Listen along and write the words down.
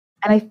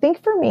And I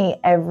think for me,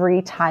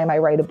 every time I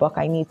write a book,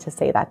 I need to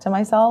say that to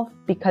myself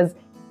because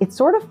it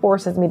sort of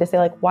forces me to say,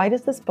 like, why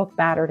does this book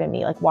matter to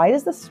me? Like, why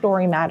does the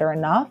story matter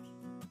enough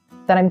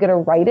that I'm going to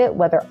write it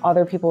whether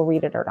other people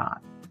read it or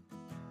not?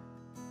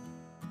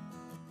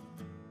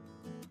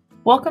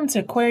 Welcome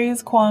to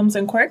Queries, Qualms,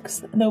 and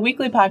Quirks, the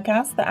weekly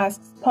podcast that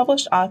asks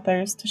published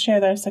authors to share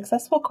their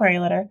successful query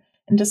letter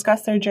and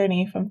discuss their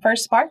journey from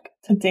first spark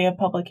to day of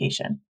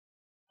publication.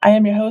 I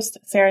am your host,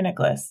 Sarah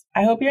Nicholas.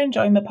 I hope you're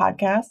enjoying the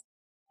podcast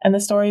and the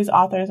stories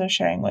authors are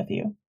sharing with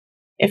you.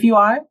 If you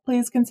are,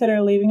 please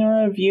consider leaving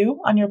a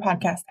review on your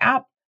podcast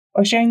app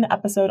or sharing the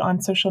episode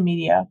on social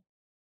media.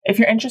 If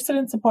you're interested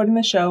in supporting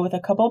the show with a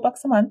couple of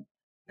bucks a month,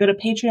 go to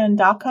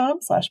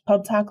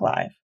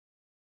patreon.com/pubtalklive.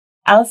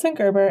 Alison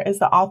Gerber is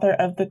the author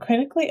of the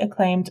critically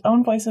acclaimed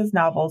Own Voices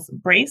novels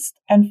Braced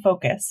and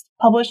Focused,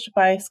 published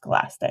by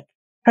Scholastic.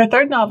 Her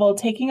third novel,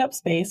 Taking Up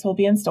Space, will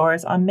be in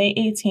stores on May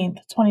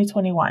 18th,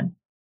 2021.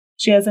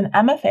 She has an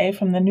MFA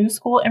from the New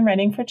School in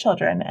Writing for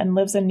Children and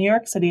lives in New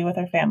York City with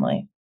her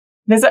family.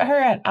 Visit her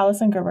at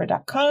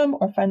alisongerber.com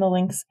or find the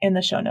links in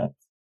the show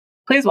notes.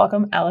 Please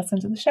welcome Alison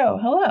to the show.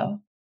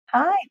 Hello.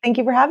 Hi, thank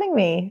you for having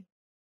me.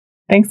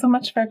 Thanks so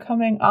much for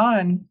coming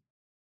on.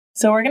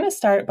 So we're going to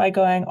start by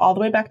going all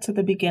the way back to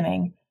the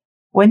beginning.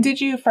 When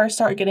did you first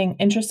start getting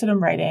interested in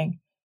writing?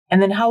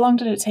 And then how long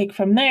did it take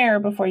from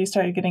there before you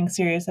started getting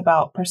serious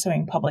about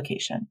pursuing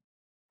publication?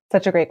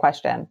 Such a great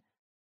question.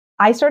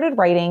 I started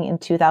writing in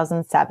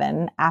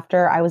 2007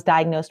 after I was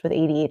diagnosed with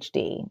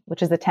ADHD,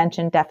 which is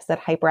attention deficit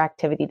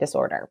hyperactivity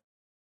disorder.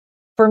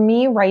 For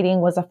me, writing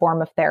was a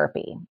form of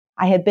therapy.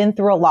 I had been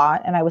through a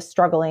lot and I was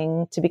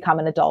struggling to become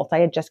an adult. I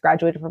had just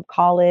graduated from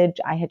college.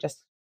 I had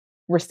just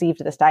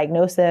received this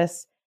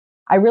diagnosis.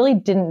 I really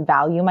didn't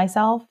value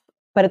myself,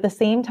 but at the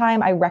same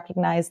time, I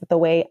recognized that the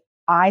way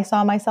I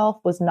saw myself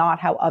was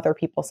not how other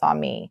people saw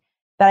me,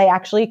 that I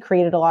actually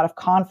created a lot of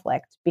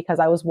conflict because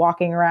I was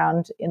walking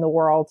around in the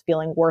world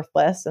feeling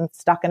worthless and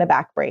stuck in a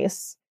back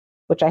brace,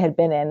 which I had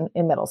been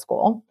in middle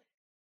school.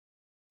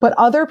 But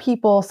other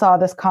people saw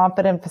this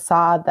confident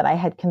facade that I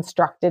had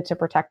constructed to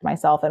protect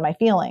myself and my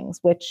feelings,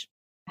 which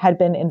had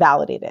been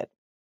invalidated.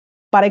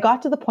 But I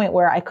got to the point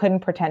where I couldn't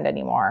pretend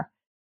anymore.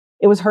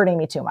 It was hurting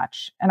me too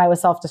much, and I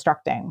was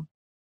self-destructing.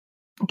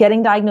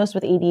 Getting diagnosed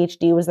with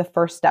ADHD was the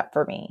first step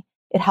for me.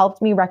 It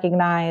helped me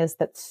recognize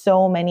that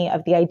so many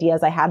of the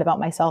ideas I had about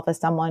myself as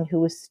someone who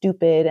was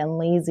stupid and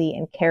lazy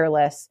and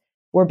careless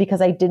were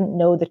because I didn't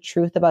know the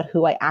truth about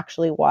who I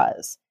actually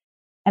was.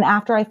 And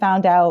after I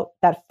found out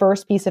that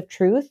first piece of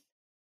truth,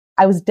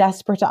 I was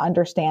desperate to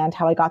understand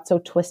how I got so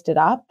twisted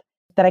up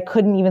that I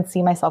couldn't even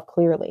see myself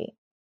clearly.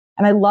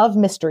 And I love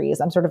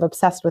mysteries. I'm sort of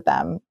obsessed with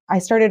them. I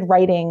started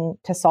writing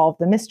to solve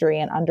the mystery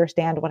and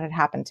understand what had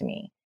happened to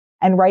me.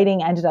 And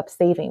writing ended up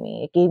saving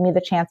me. It gave me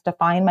the chance to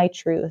find my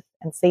truth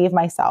and save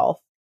myself.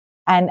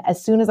 And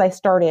as soon as I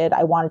started,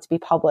 I wanted to be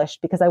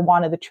published because I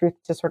wanted the truth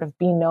to sort of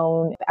be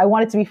known. I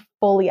wanted to be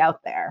fully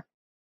out there.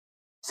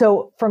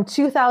 So from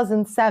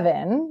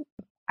 2007,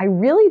 I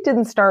really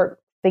didn't start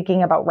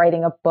thinking about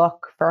writing a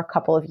book for a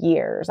couple of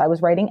years. I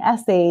was writing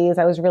essays.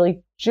 I was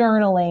really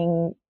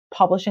journaling,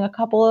 publishing a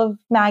couple of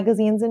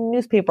magazines and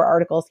newspaper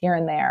articles here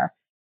and there,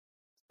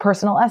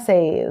 personal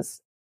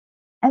essays.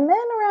 And then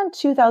around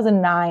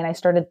 2009, I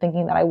started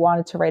thinking that I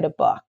wanted to write a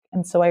book.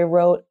 And so I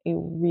wrote a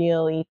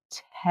really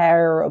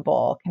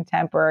terrible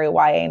contemporary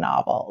YA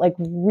novel, like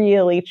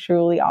really,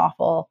 truly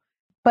awful.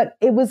 But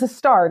it was a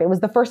start. It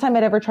was the first time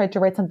I'd ever tried to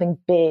write something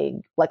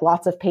big, like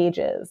lots of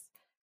pages.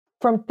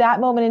 From that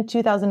moment in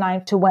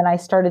 2009 to when I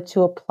started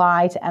to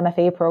apply to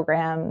MFA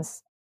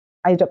programs,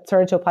 I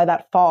started to apply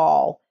that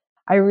fall.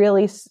 I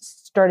really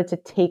started to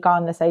take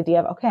on this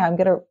idea of, okay, I'm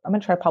gonna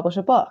try to publish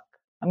a book.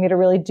 I'm going to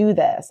really do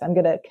this. I'm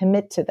going to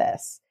commit to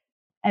this.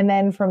 And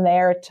then from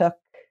there, it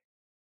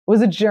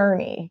was a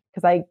journey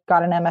because I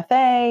got an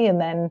MFA and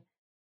then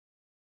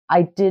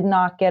I did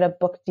not get a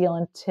book deal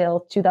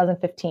until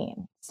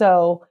 2015.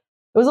 So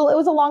it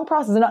was a long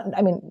process.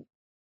 And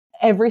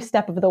every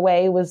step of the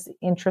way was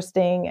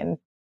interesting and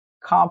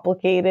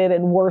complicated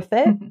and worth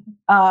it.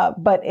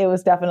 But it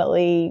was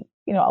definitely,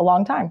 a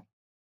long time.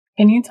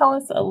 Can you tell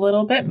us a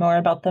little bit more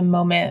about the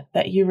moment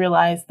that you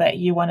realized that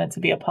you wanted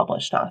to be a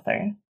published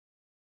author?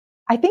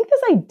 I think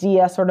this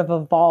idea sort of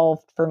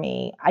evolved for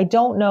me. I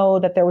don't know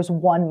that there was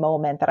one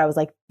moment that I was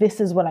like, this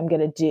is what I'm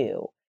going to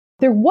do.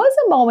 There was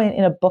a moment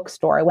in a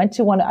bookstore. I went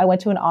to an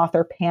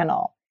author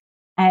panel,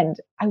 and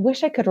I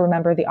wish I could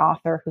remember the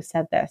author who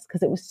said this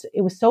because it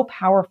was so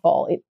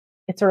powerful.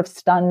 It sort of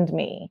stunned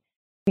me.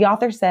 The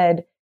author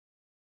said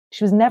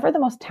she was never the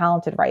most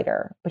talented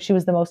writer, but she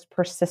was the most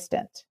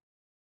persistent.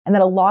 And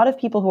that a lot of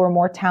people who were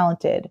more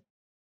talented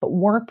but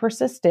weren't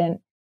persistent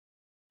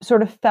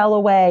sort of fell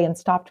away and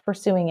stopped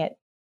pursuing it.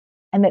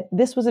 And that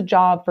this was a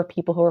job for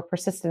people who were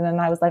persistent.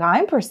 And I was like,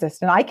 I'm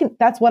persistent.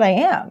 That's what I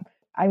am.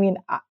 I mean,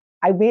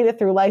 I made it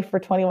through life for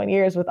 21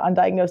 years with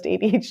undiagnosed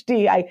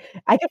ADHD.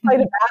 I can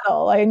fight a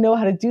battle. I know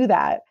how to do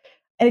that.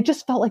 And it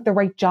just felt like the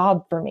right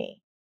job for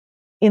me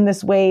in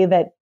this way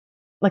that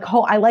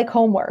I like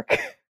homework.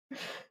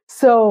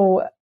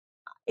 So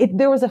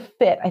there was a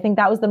fit. I think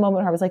that was the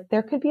moment where I was like,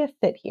 there could be a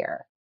fit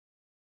here.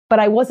 But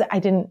I wasn't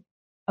at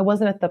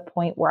the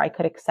point where I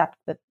could accept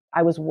that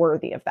I was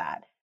worthy of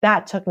that.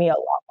 That took me a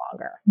lot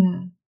longer.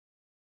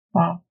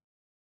 Wow.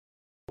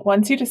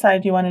 Once you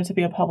decided you wanted to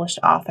be a published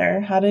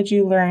author, how did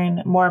you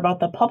learn more about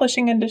the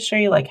publishing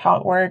industry, like how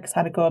it works,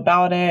 how to go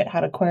about it,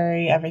 how to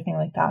query, everything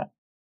like that?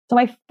 So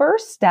my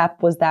first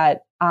step was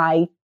that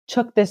I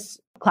took this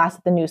class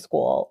at the New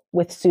School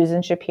with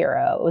Susan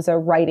Shapiro. It was a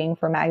writing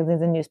for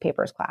magazines and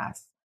newspapers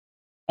class.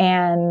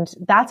 And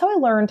that's how I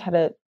learned how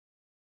to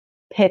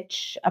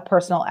pitch a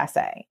personal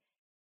essay.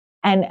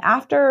 And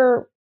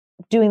after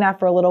doing that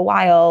for a little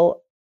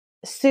while,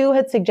 Sue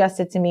had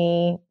suggested to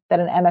me that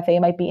an MFA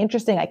might be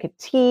interesting. I could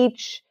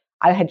teach.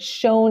 I had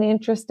shown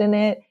interest in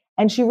it.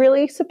 And she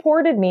really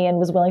supported me and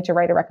was willing to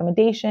write a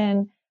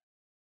recommendation.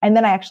 And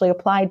then I actually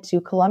applied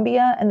to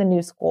Columbia and the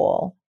New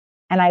School.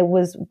 And I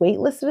was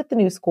waitlisted at the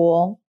New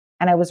School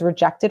and I was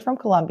rejected from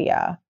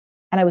Columbia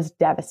and I was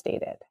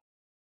devastated.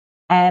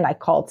 And I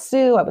called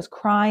Sue, I was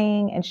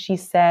crying, and she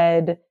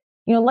said,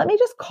 let me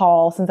just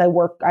call since I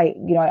work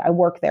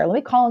there. Let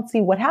me call and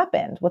see what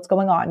happened, what's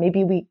going on.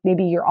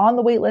 Maybe you're on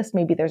the wait list,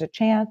 maybe there's a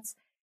chance.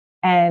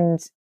 And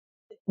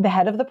the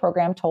head of the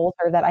program told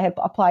her that I had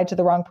applied to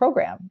the wrong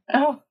program.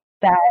 Oh.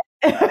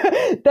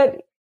 That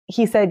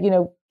he said,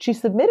 she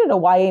submitted a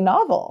YA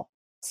novel,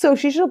 so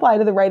she should apply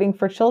to the Writing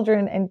for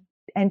Children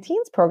and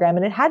Teens program.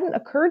 And it hadn't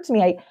occurred to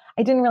me.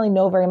 I didn't really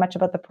know very much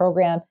about the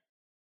program,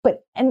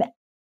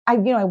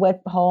 I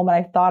went home and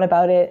I thought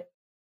about it,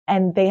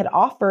 and they had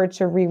offered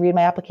to reread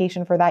my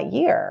application for that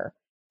year.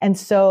 And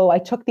so I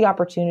took the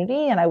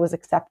opportunity and I was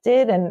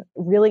accepted and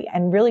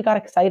really got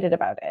excited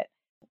about it.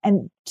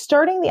 And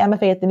starting the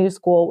MFA at the New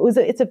School,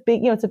 it's a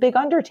big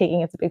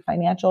undertaking. It's a big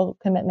financial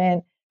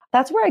commitment.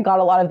 That's where I got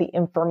a lot of the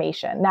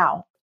information.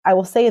 Now, I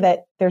will say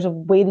that there's a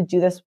way to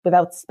do this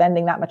without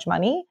spending that much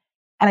money.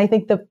 And I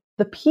think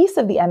the piece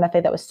of the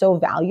MFA that was so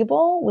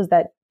valuable was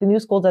that the New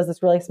School does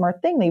this really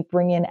smart thing. They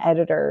bring in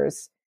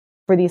editors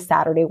for these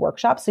Saturday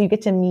workshops. So you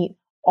get to meet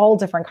all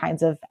different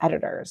kinds of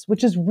editors,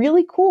 which is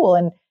really cool.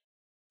 And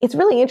it's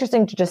really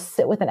interesting to just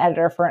sit with an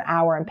editor for an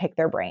hour and pick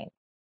their brain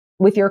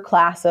with your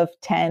class of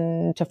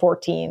 10 to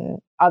 14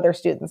 other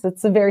students.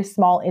 It's a very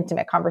small,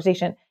 intimate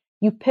conversation.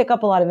 You pick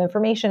up a lot of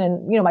information.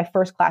 And, my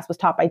first class was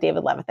taught by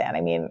David Levithan.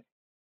 I mean,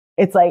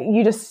 it's like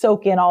you just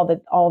soak in all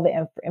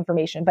the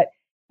information. But,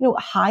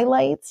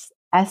 highlights,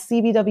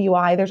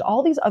 SCBWI, there's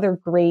all these other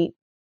great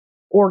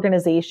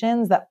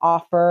organizations that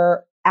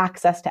offer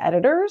access to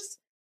editors.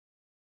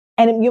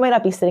 And you might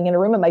not be sitting in a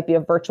room. It might be a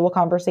virtual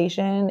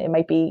conversation. It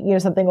might be,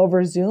 something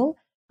over Zoom.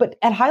 But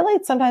at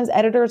Highlights, sometimes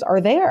editors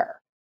are there.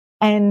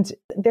 And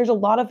there's a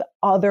lot of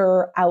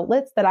other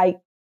outlets that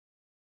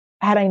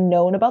had I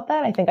known about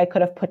that, I think I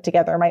could have put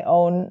together my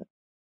own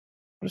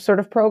sort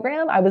of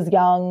program. I was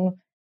young.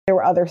 There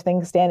were other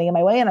things standing in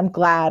my way. And I'm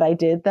glad I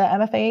did the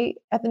MFA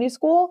at the New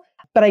School.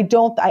 But I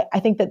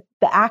think that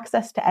the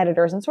access to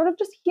editors and sort of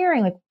just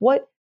hearing like,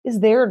 what is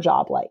their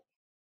job like?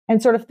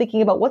 And sort of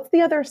thinking about what's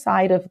the other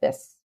side of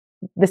this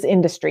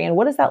industry and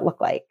what does that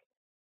look like?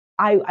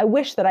 I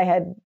wish that I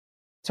had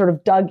sort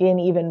of dug in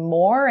even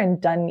more and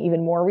done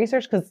even more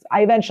research, because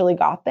I eventually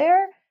got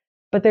there,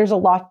 but there's a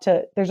lot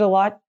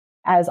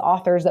as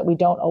authors that we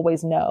don't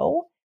always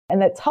know.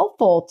 And that's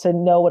helpful to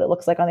know what it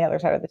looks like on the other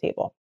side of the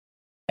table.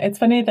 It's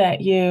funny that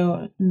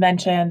you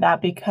mentioned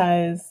that,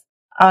 because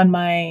on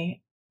my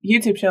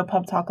YouTube show,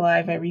 Pub Talk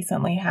Live, I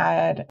recently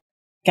had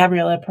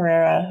Gabriela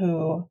Pereira,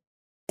 who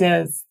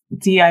does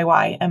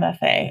DIY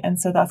MFA. And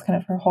so that's kind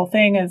of her whole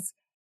thing is,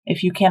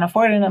 if you can't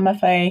afford an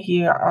MFA,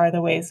 here are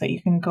the ways that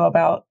you can go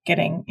about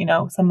getting,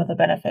 some of the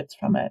benefits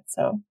from it.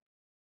 So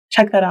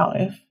check that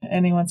out if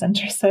anyone's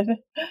interested.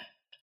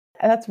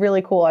 And that's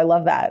really cool. I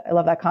love that. I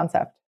love that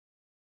concept.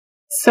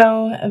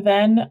 So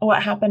then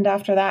what happened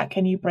after that?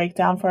 Can you break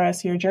down for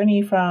us your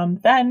journey from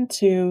then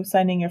to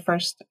signing your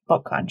first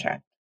book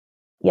contract?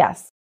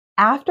 Yes.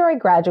 After I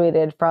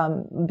graduated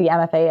from the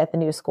MFA at the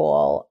New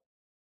School,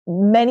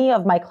 many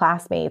of my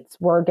classmates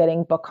were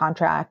getting book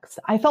contracts.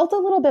 I felt a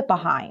little bit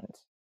behind.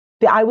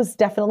 I was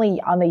definitely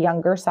on the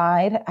younger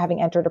side,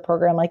 having entered a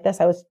program like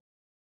this. I was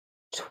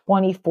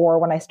 24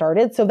 when I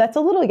started. So that's a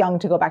little young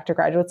to go back to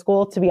graduate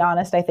school. To be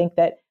honest, I think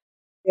that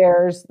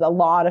there's a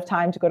lot of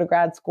time to go to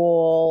grad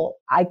school.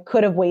 I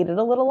could have waited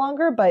a little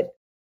longer,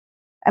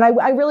 and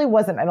I really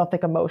wasn't, I don't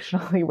think,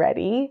 emotionally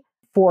ready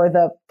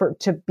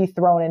to be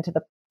thrown into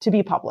to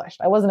be published.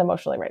 I wasn't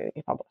emotionally ready to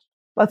be published.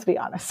 Let's be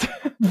honest.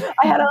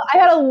 I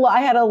had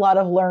a lot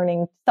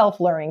of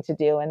self-learning to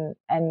do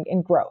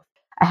and growth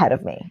ahead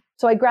of me.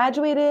 So I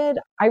graduated.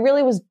 I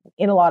really was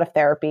in a lot of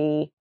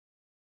therapy.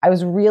 I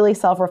was really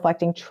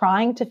self-reflecting,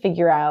 trying to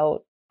figure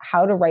out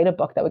how to write a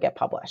book that would get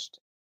published.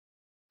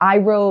 I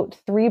wrote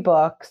 3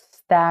 books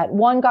that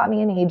one got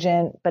me an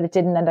agent, but it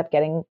didn't end up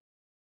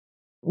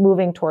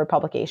moving toward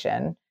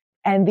publication.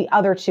 And the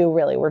other 2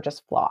 really were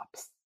just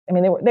flops. I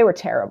mean, they were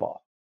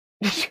terrible,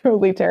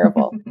 truly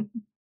terrible.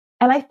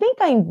 And I think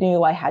I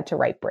knew I had to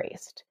write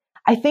Braced.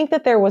 I think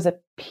that there was a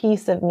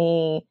piece of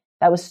me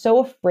that was so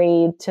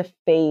afraid to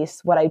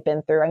face what I'd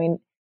been through. I mean,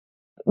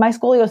 my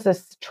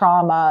scoliosis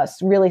trauma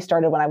really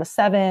started when I was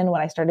 7,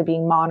 when I started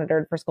being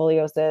monitored for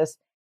scoliosis.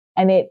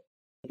 And it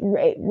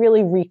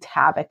really wreaked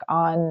havoc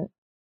on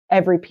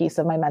every piece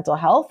of my mental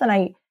health. And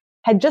I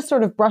had just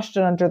sort of brushed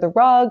it under the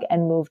rug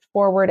and moved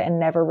forward and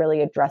never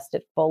really addressed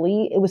it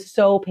fully. It was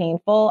so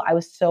painful. I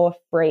was so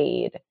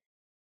afraid.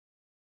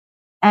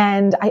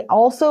 And I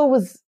also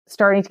was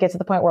starting to get to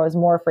the point where I was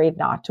more afraid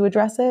not to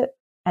address it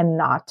and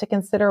not to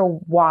consider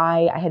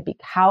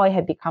how I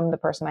had become the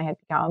person I had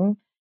become.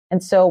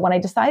 And so when I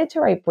decided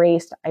to write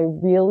Braced, I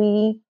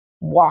really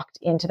walked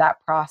into that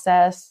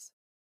process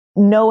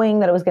knowing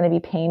that it was going to be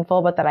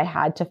painful, but that I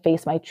had to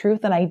face my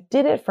truth. And I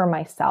did it for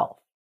myself.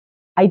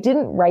 I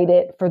didn't write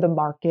it for the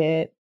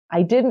market.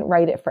 I didn't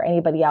write it for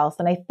anybody else.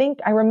 And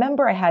I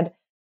remember I had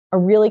a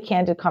really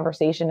candid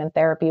conversation in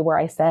therapy where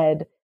I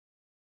said,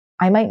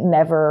 I might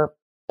never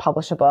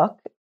publish a book,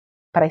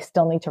 but I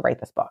still need to write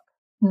this book.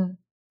 And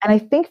I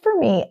think for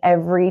me,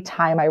 every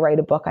time I write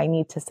a book, I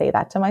need to say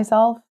that to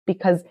myself,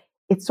 because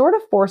it sort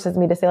of forces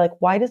me to say, like,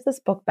 why does this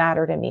book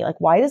matter to me? Like,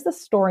 why does the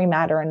story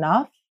matter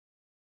enough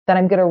that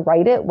I'm going to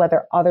write it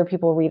whether other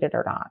people read it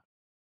or not?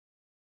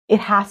 It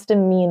has to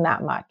mean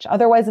that much.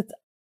 Otherwise,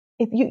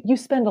 you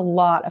spend a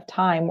lot of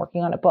time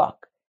working on a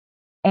book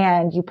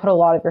and you put a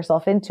lot of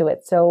yourself into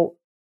it. So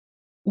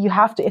it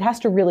has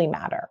to really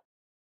matter.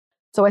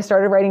 So I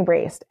started writing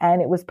Braced,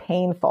 and it was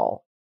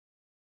painful.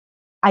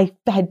 I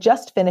had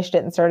just finished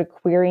it and started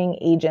querying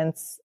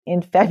agents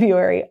in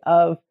February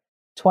of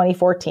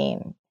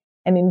 2014.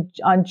 And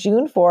on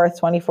June 4th,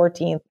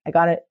 2014, I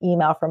got an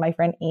email from my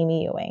friend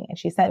Amy Ewing, and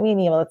she sent me an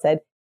email that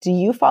said, "Do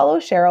you follow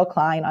Cheryl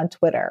Klein on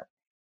Twitter?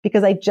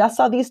 Because I just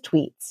saw these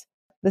tweets."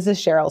 This is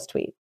Cheryl's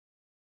tweet.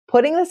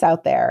 "Putting this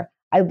out there,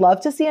 I'd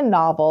love to see a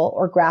novel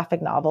or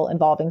graphic novel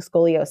involving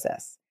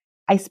scoliosis.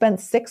 I spent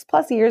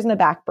 6+ years in a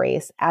back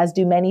brace, as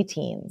do many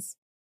teens.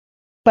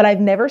 But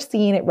I've never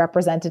seen it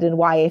represented in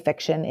YA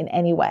fiction in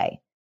any way,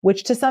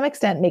 which to some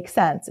extent makes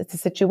sense. It's a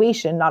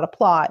situation, not a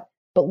plot.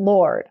 But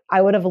Lord,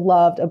 I would have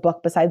loved a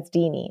book besides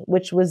Deanie,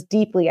 which was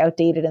deeply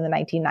outdated in the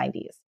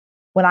 1990s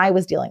when I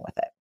was dealing with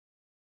it."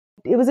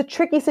 It was a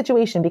tricky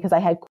situation because I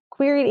had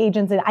queried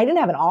agents and I didn't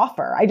have an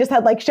offer. I just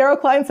had Cheryl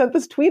Klein sent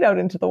this tweet out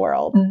into the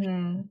world.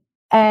 Mm-hmm.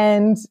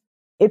 And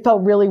it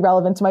felt really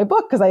relevant to my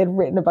book because I had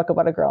written a book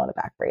about a girl in a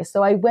back brace.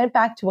 So I went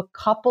back to a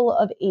couple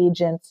of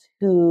agents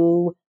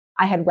who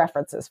I had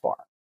references for.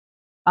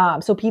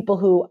 So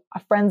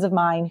friends of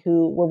mine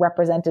who were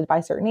represented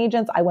by certain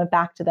agents, I went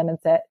back to them and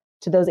said,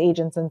 to those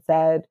agents and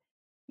said,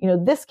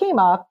 this came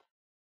up.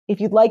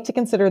 If you'd like to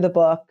consider the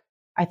book,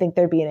 I think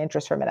there'd be an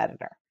interest from an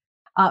editor.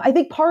 I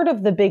think part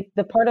of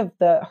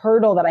the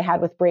hurdle that I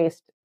had with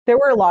Braced, there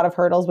were a lot of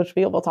hurdles, which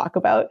we will talk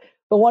about.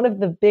 But one of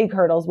the big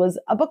hurdles was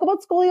a book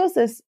about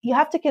scoliosis. You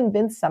have to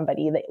convince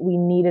somebody that we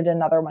needed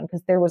another one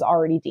because there was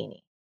already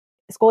Deanie.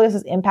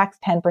 Scoliosis impacts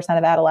 10%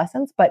 of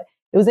adolescents, but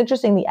it was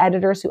interesting. The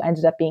editors who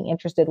ended up being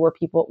interested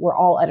were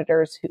all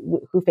editors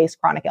who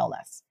faced chronic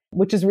illness,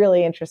 which is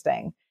really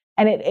interesting.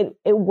 And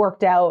it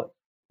worked out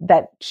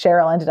that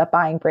Cheryl ended up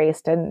buying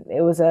Braced, and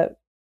it was a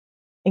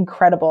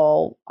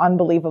incredible,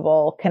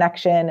 unbelievable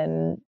connection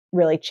and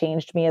really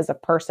changed me as a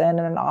person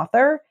and an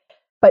author.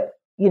 But,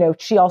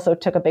 she also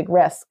took a big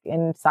risk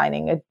in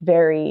signing a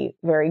very,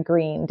 very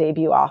green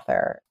debut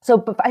author.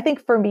 So I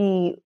think for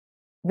me,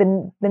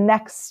 the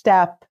next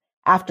step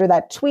after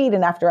that tweet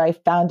and after I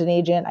found an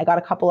agent, I got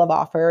a couple of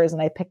offers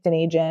and I picked an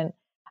agent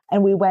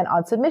and we went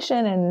on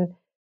submission, and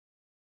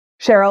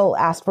Cheryl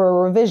asked for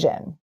a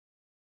revision,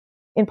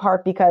 in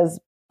part because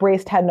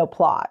Braced had no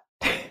plot.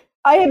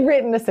 I had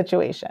written a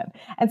situation.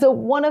 And so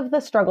one of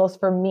the struggles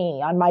for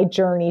me on my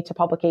journey to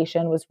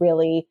publication was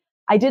really,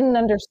 I didn't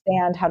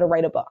understand how to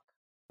write a book.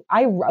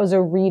 I was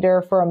a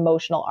reader for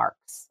emotional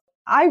arcs.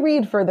 I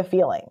read for the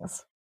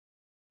feelings.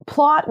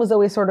 Plot was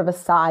always sort of a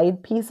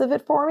side piece of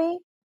it for me.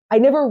 I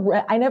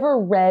never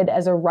read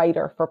as a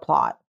writer for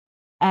plot.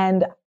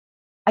 And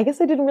I guess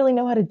I didn't really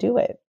know how to do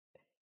it.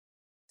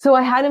 So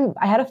I had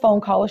a phone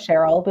call with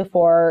Cheryl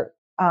before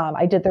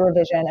I did the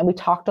revision, and we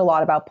talked a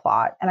lot about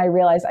plot. And I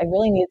realized I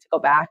really needed to go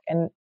back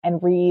and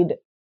read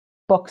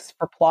books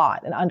for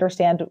plot and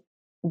understand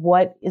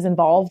what is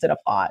involved in a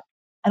plot.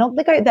 I don't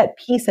think that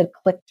piece had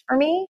clicked for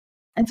me.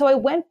 And so I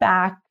went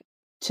back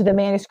to the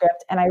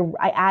manuscript and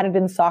I added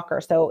in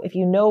soccer. So if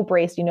you know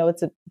Braced,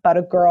 it's about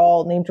a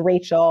girl named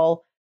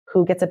Rachel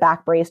who gets a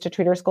back brace to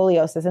treat her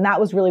scoliosis. And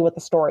that was really what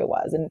the story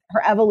was, and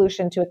her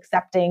evolution to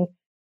accepting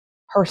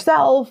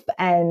herself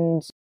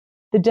and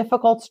the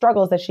difficult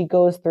struggles that she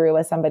goes through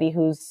as somebody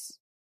who's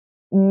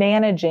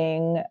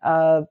managing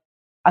a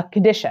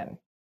condition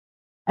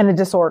and a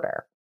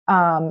disorder.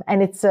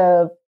 And it's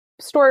a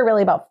story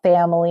really about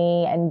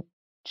family and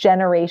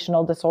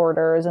generational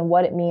disorders and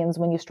what it means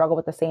when you struggle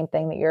with the same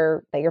thing that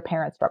your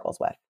parent struggles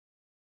with.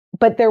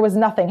 But there was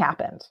nothing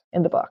happened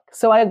in the book.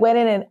 So I went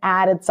in and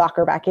added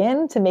soccer back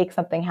in to make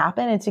something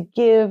happen and to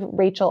give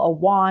Rachel a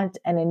want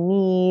and a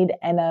need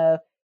and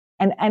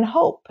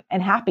hope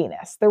and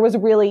happiness. The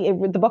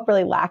book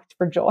really lacked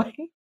for joy.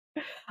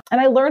 And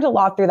I learned a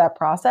lot through that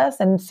process.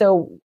 And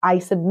so I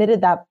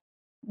submitted that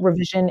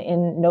revision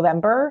in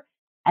November.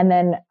 And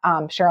then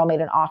Cheryl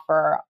made an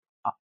offer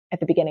at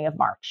the beginning of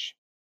March.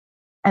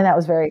 And that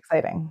was very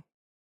exciting.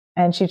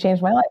 And she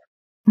changed my life.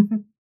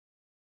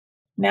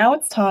 Now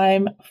it's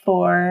time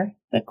for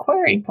the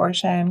query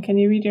portion. Can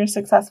you read your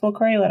successful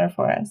query letter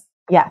for us?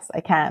 Yes,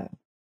 I can.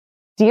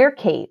 Dear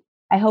Kate,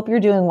 I hope you're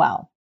doing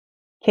well.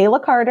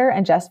 Kayla Carter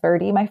and Jess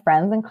Verdi, my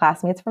friends and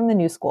classmates from the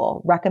new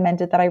school,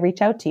 recommended that I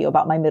reach out to you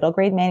about my middle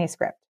grade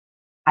manuscript.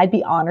 I'd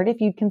be honored if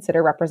you'd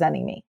consider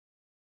representing me.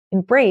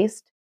 In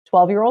Braced,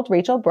 12-year-old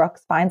Rachel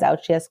Brooks finds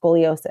out she has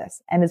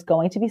scoliosis and is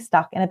going to be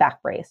stuck in a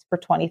back brace for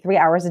 23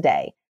 hours a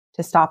day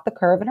to stop the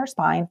curve in her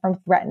spine from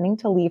threatening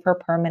to leave her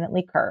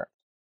permanently curved.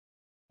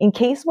 In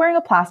case wearing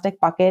a plastic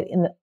bucket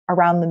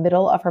around the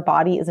middle of her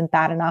body isn't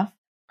bad enough,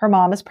 her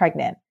mom is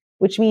pregnant,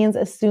 which means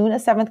as soon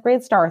as 7th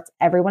grade starts,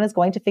 everyone is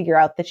going to figure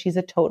out that she's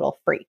a total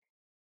freak.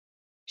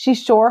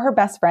 She's sure her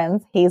best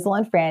friends, Hazel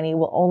and Franny,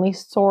 will only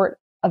sort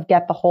of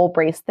get the whole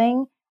brace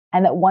thing,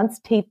 and that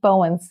once Tate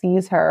Bowen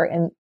sees her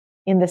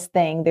in this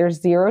thing, there's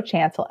zero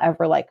chance he'll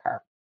ever like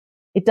her.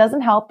 It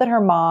doesn't help that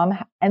her mom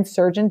and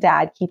surgeon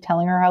dad keep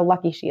telling her how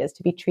lucky she is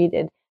to be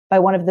treated by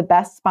one of the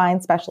best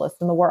spine specialists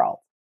in the world.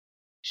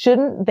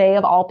 Shouldn't they,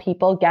 of all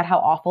people, get how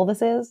awful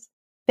this is?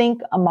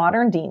 Think a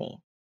modern Deanie.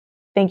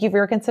 Thank you for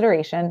your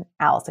consideration,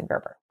 Allison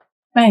Gerber.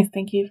 Nice.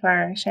 Thank you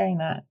for sharing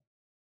that.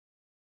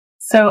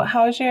 So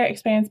how has your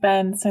experience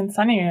been since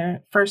signing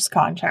your first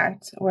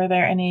contract? Were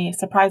there any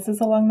surprises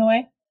along the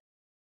way?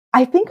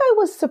 I think I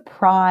was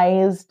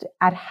surprised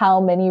at how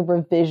many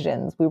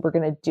revisions we were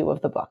going to do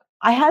of the book.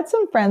 I had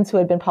some friends who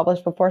had been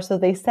published before, so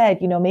they said,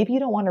 maybe you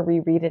don't want to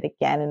reread it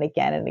again and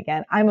again and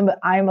again.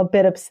 I'm a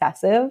bit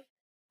obsessive,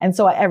 and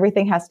so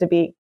everything has to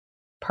be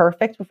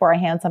perfect before I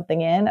hand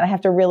something in, and I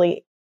have to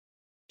really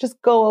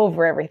just go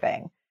over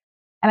everything.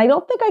 And I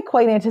don't think I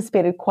quite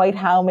anticipated quite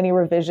how many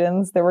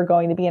revisions there were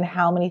going to be and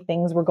how many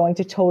things were going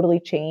to totally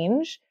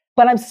change.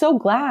 But I'm so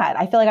glad.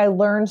 I feel like I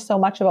learned so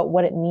much about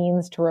what it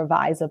means to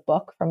revise a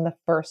book from the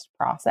first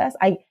process.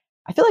 I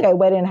feel like I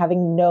went in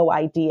having no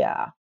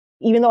idea.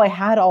 Even though I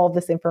had all of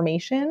this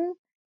information,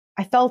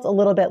 I felt a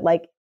little bit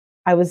like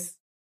I was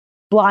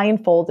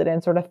blindfolded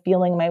and sort of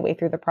feeling my way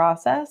through the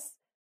process.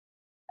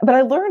 But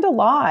I learned a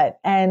lot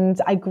and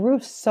I grew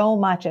so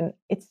much. And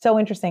it's so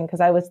interesting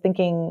because I was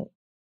thinking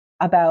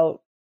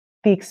about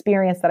the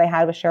experience that I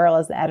had with Cheryl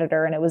as the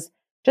editor, and it was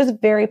just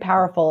very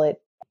powerful.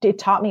 It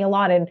taught me a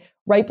lot. And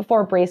right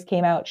before Brace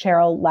came out,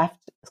 Cheryl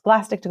left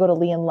Scholastic to go to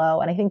Lee and Low.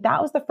 And I think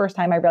that was the first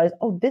time I realized,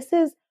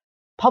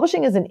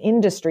 publishing is an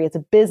industry. It's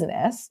a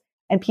business.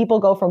 And people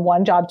go from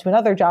one job to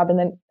another job. And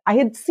then I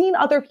had seen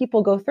other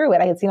people go through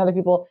it. I had seen other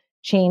people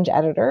change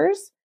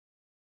editors,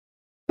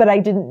 but I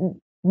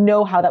didn't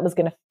know how that was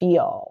going to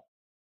feel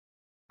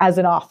as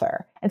an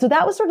author. And so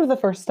that was sort of the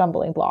first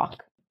stumbling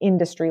block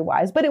industry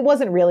wise, but it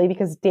wasn't really,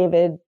 because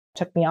David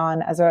took me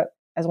on as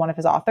one of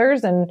his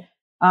authors, and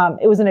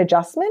it was an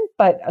adjustment,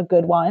 but a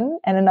good one,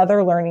 and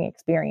another learning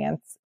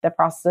experience. The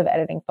process of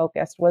editing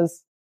Focused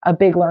was a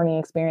big learning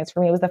experience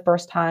for me. It was the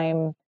first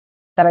time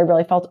that I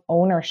really felt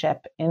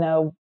ownership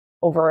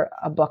over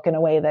a book in a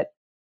way that,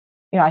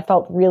 I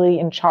felt really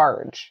in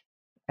charge.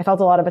 I felt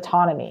a lot of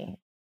autonomy,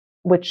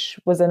 which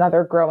was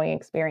another growing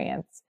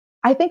experience.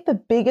 I think the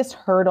biggest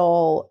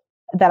hurdle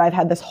that I've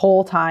had this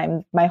whole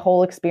time, my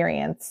whole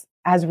experience,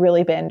 has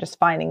really been just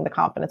finding the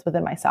confidence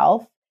within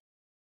myself.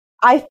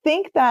 I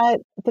think that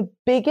the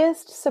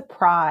biggest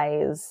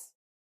surprise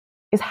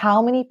is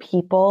how many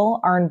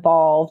people are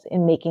involved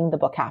in making the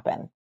book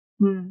happen.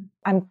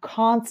 I'm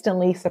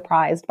constantly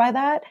surprised by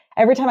that.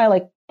 Every time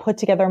I put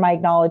together my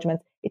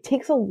acknowledgments, it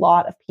takes a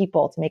lot of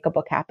people to make a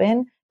book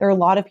happen. There are a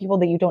lot of people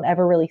that you don't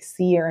ever really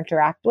see or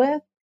interact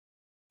with.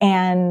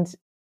 And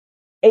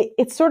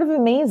it's sort of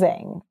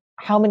amazing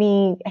how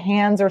many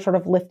hands are sort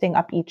of lifting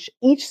up each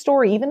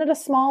story, even at a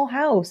small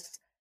house.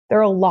 There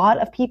are a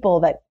lot of people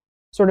that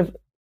sort of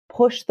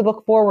push the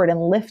book forward and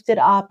lift it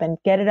up and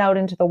get it out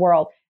into the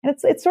world. And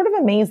it's sort of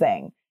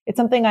amazing. It's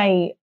something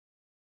I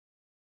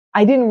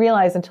didn't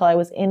realize until I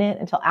was in it,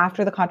 until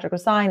after the contract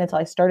was signed, until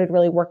I started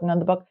really working on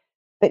the book,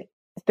 that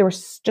there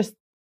was just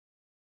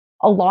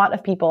a lot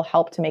of people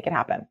helped to make it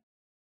happen.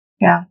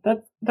 Yeah,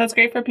 that's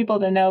great for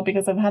people to know,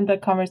 because I've had the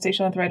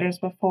conversation with writers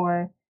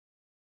before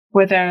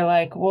where they're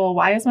like, well,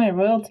 why is my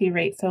royalty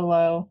rate so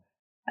low?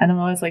 And I'm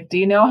always like, do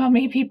you know how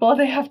many people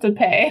they have to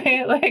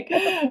pay?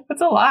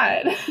 That's a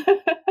lot.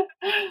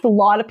 It's a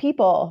lot of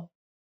people.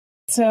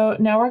 So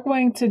now we're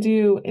going to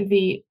do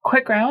the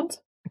quick round.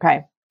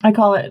 Okay. I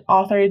call it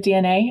author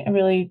DNA. It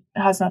really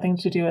has nothing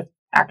to do with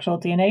actual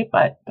DNA,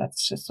 but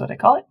that's just what I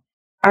call it.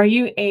 Are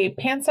you a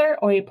pantser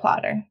or a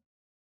plotter?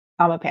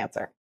 I'm a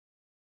pantser.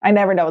 I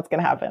never know what's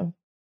going to happen.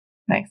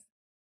 Nice.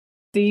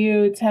 Do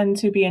you tend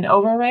to be an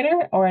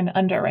overwriter or an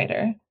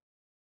underwriter?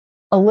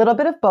 A little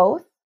bit of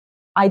both.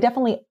 I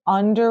definitely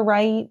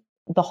underwrite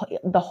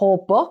the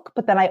whole book,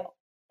 but then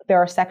there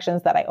are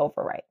sections that I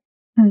overwrite.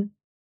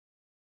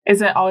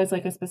 Is it always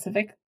a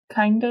specific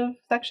kind of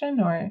section,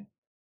 or?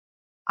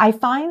 I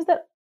find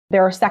that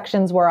There are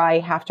sections where I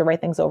have to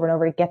write things over and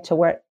over to get to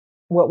what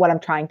I'm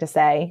trying to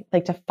say,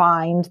 like to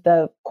find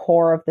the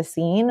core of the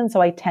scene. And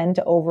so I tend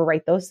to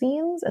overwrite those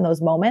scenes and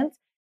those moments.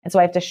 And so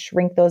I have to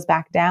shrink those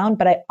back down,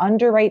 but I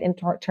underwrite in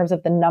terms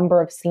of the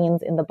number of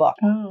scenes in the book.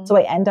 Oh. So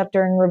I end up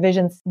during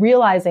revisions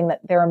realizing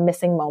that there are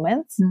missing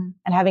moments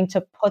and having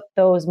to put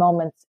those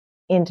moments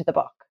into the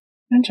book.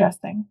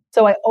 Interesting.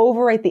 So I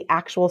overwrite the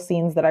actual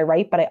scenes that I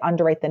write, but I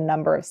underwrite the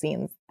number of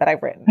scenes that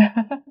I've written.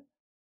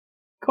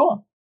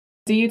 Cool.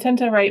 Do you tend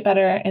to write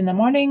better in the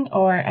morning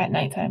or at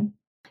nighttime?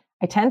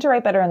 I tend to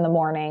write better in the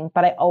morning,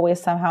 but I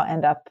always somehow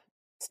end up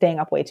staying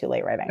up way too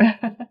late writing.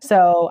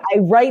 So I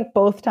write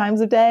both times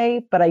of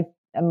day, but I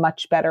am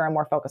much better and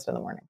more focused in the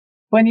morning.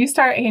 When you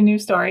start a new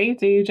story,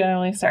 do you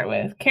generally start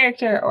with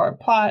character or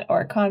plot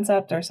or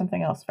concept or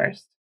something else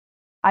first?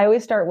 I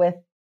always start with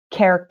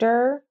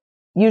character.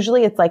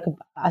 Usually it's like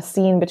a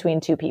scene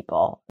between two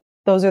people.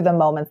 Those are the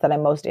moments that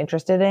I'm most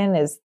interested in,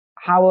 is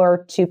how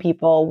are two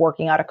people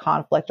working out a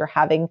conflict or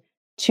having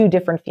two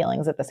different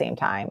feelings at the same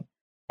time.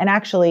 And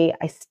actually,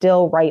 I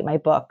still write my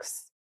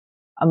books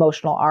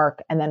emotional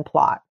arc and then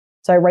plot.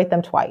 So I write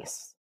them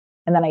twice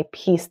and then I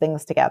piece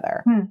things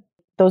together.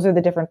 Those are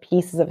the different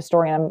pieces of a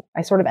story. And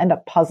I sort of end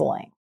up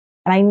puzzling.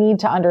 And I need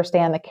to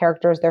understand the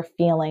characters, their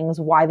feelings,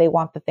 why they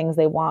want the things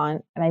they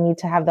want. And I need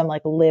to have them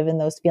like live in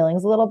those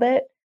feelings a little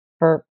bit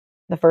for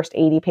the first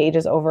 80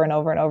 pages over and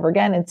over and over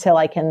again until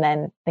I can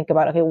then think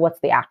about, okay, what's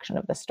the action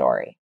of the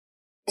story?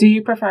 Do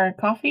you prefer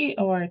coffee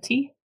or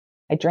tea?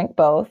 I drink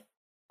both.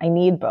 I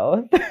need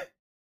both.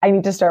 I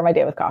need to start my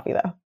day with coffee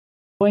though.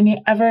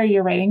 Whenever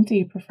you're writing, do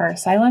you prefer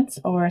silence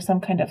or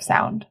some kind of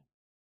sound?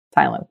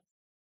 Silence.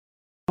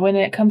 When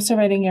it comes to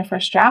writing your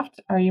first draft,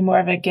 are you more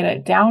of a get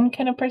it down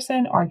kind of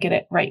person or get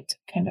it right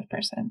kind of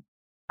person?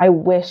 I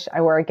wish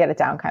I were a get it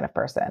down kind of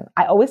person.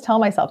 I always tell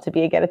myself to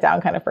be a get it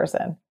down kind of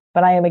person,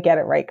 but I am a get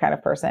it right kind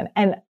of person.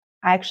 And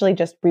I actually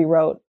just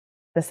rewrote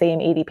the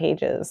same 80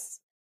 pages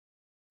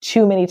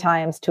too many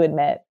times to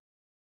admit.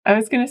 I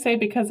was going to say,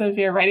 because of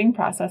your writing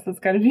process, it's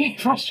got to be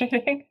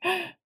frustrating.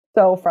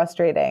 So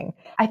frustrating.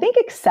 I think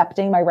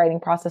accepting my writing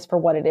process for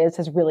what it is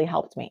has really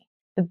helped me.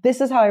 That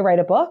this is how I write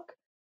a book.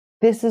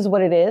 This is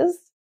what it is.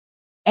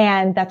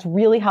 And that's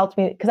really helped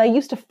me because I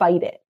used to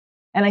fight it.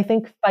 And I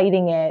think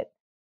fighting it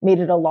made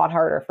it a lot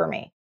harder for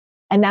me.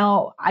 And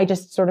now I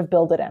just sort of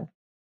build it in.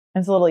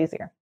 It's a little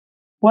easier.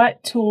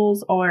 What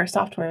tools or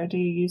software do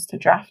you use to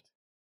draft?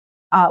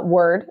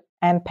 Word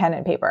and pen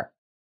and paper.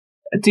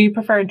 Do you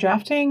prefer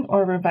drafting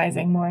or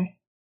revising more?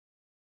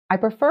 I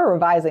prefer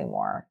revising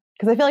more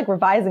because I feel like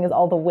revising is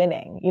all the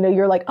winning. You know,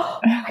 you're like, oh,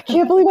 I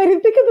can't believe I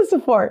didn't think of this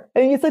before.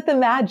 I mean, it's like the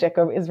magic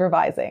is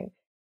revising.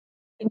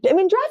 I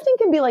mean, drafting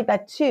can be like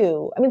that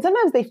too. I mean,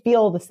 sometimes they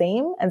feel the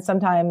same. And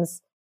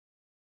sometimes,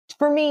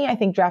 for me, I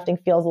think drafting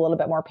feels a little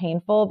bit more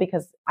painful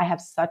because I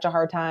have such a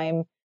hard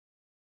time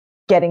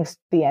getting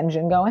the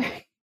engine going.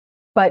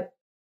 But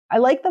I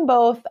like them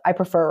both. I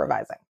prefer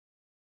revising.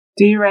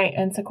 Do you write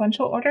in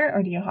sequential order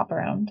or do you hop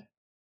around?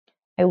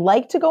 I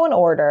like to go in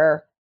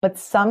order, but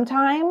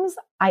sometimes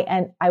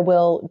I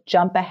will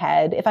jump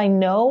ahead. If I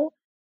know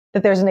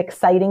that there's an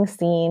exciting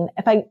scene,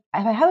 if I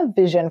have a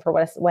vision for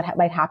what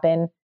might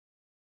happen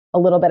a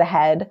little bit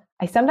ahead,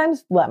 I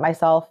sometimes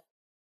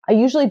I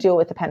usually do it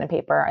with the pen and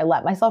paper. I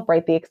let myself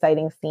write the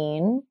exciting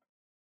scene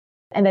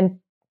and then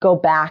go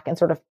back and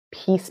sort of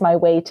piece my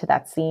way to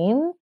that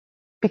scene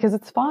because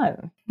it's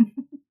fun.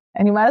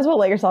 And you might as well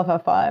let yourself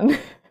have fun.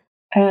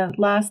 And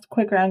last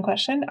quick round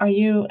question. Are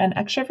you an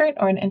extrovert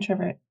or an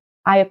introvert?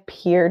 I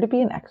appear to be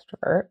an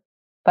extrovert,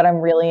 but I'm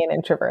really an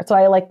introvert. So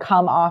I like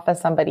come off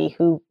as somebody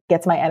who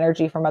gets my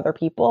energy from other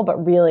people,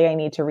 but really I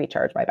need to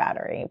recharge my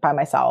battery by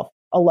myself,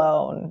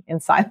 alone, in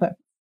silence.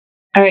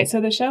 All right.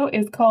 So the show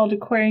is called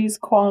Queries,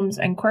 Qualms,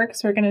 and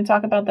Quirks. We're going to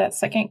talk about that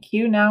second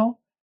Q now.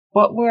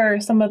 What were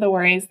some of the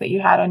worries that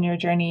you had on your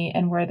journey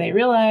and were they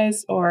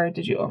realized, or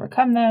did you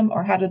overcome them,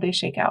 or how did they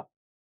shake out?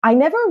 I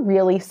never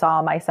really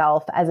saw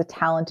myself as a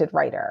talented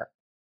writer.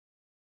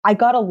 I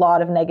got a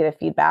lot of negative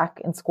feedback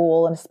in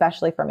school and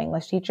especially from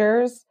English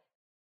teachers.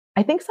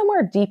 I think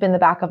somewhere deep in the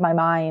back of my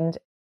mind,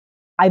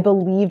 I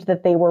believed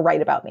that they were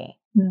right about me.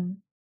 And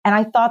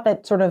I thought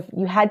that sort of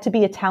you had to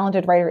be a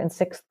talented writer in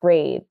 6th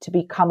grade to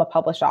become a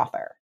published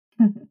author.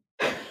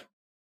 It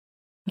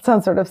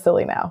sounds sort of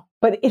silly now,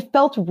 but it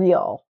felt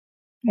real.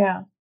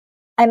 Yeah.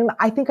 And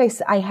I think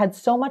I had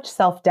so much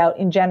self-doubt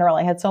in general.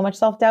 I had so much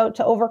self-doubt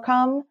to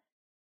overcome.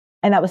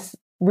 And that was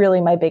really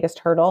my biggest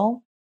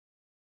hurdle.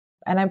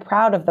 And I'm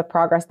proud of the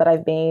progress that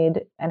I've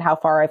made and how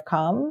far I've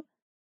come.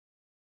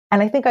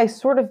 And I think I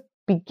sort of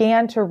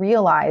began to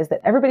realize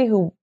that everybody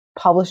who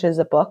publishes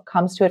a book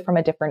comes to it from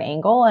a different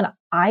angle. And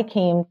I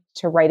came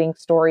to writing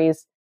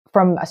stories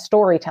from a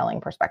storytelling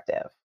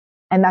perspective.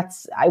 And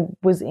I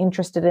was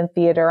interested in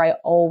theater. I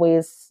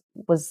always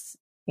was,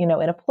 in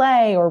a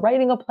play or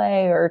writing a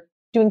play or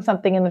doing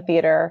something in the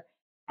theater.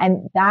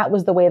 And that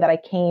was the way that I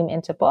came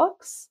into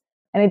books.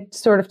 And it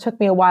sort of took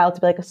me a while to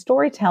be like, a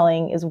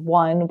storytelling is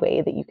one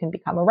way that you can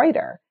become a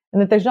writer.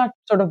 And that there's not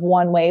sort of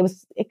one way. It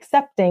was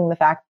accepting the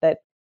fact that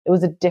it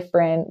was a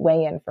different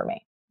way in for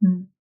me.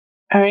 Mm.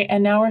 All right.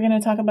 And now we're going to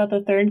talk about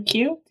the third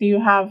Q. Do you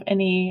have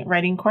any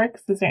writing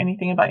quirks? Is there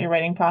anything about your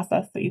writing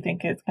process that you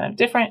think is kind of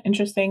different,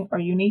 interesting, or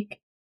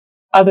unique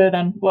other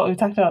than what we've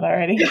talked about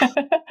already?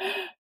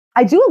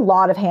 I do a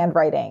lot of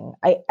handwriting.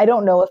 I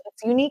don't know if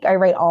it's unique. I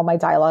write all my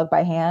dialogue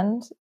by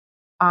hand.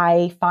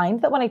 I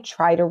find that when I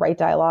try to write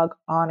dialogue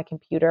on a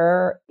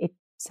computer, it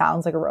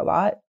sounds like a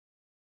robot.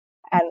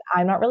 And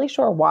I'm not really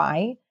sure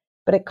why,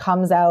 but it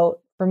comes out,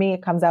 for me,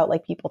 it comes out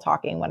like people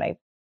talking when I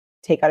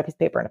take out a piece of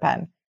paper and a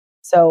pen.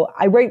 So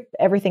I write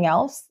everything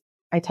else.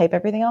 I type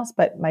everything else,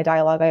 but my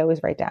dialogue, I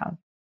always write down.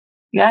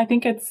 Yeah, I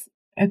think it's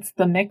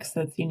the mix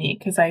that's unique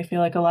because I feel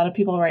like a lot of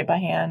people write by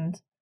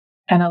hand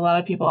and a lot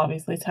of people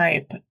obviously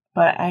type,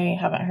 but I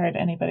haven't heard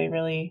anybody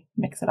really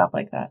mix it up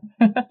like that.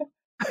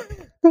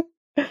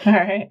 All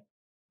right.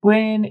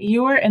 When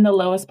you were in the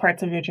lowest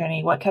parts of your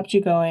journey, what kept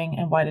you going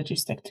and why did you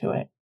stick to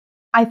it?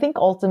 I think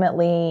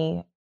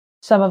ultimately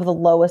some of the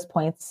lowest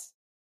points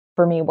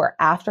for me were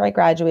after I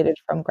graduated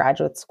from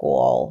graduate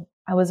school.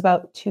 I was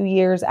about 2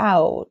 years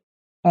out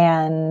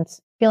and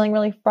feeling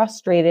really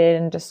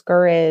frustrated and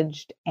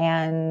discouraged.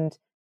 And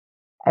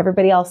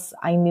everybody else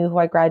I knew who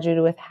I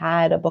graduated with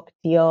had a book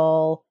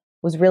deal,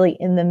 was really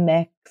in the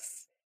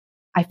mix.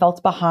 I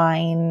felt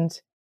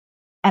behind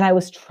and I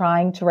was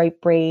trying to write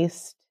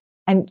Braced.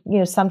 And,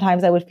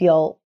 sometimes I would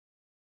feel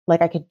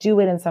like I could do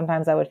it. And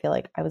sometimes I would feel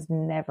like I was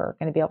never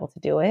going to be able to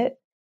do it.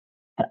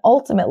 And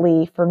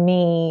ultimately for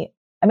me,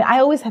 I mean, I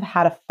always have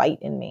had a fight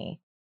in me.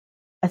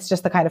 It's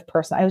just the kind of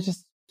person I was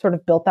just sort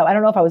of built that. I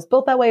don't know if I was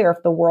built that way or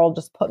if the world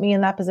just put me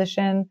in that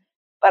position,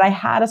 but I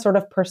had a sort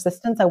of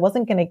persistence. I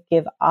wasn't going to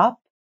give up.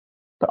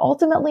 But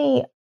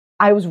ultimately,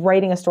 I was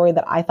writing a story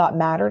that I thought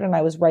mattered. And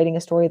I was writing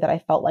a story that I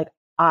felt like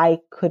I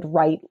could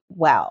write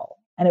well.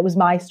 And it was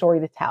my story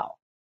to tell.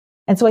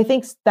 And so I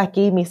think that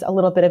gave me a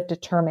little bit of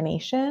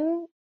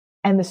determination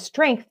and the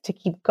strength to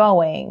keep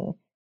going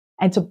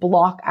and to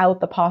block out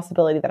the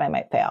possibility that I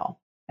might fail.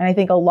 And I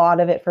think a lot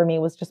of it for me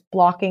was just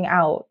blocking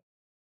out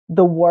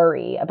the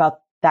worry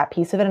about that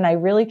piece of it. And I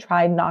really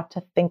tried not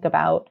to think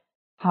about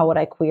how would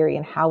I query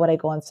and how would I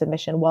go on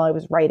submission while I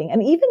was writing.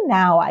 And even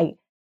now, I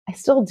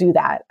still do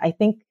that. I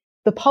think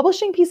the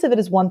publishing piece of it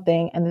is one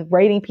thing and the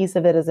writing piece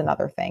of it is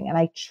another thing. And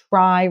I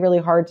try really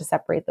hard to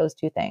separate those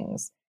two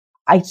things.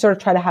 I sort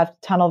of try to have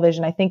tunnel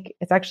vision. I think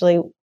it's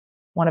actually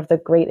one of the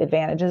great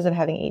advantages of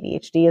having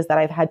ADHD is that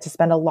I've had to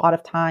spend a lot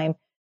of time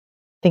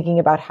thinking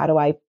about how do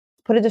I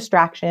put a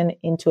distraction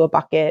into a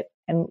bucket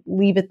and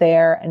leave it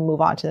there and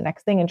move on to the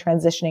next thing. And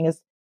transitioning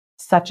is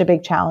such a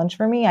big challenge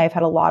for me. I've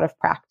had a lot of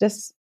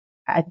practice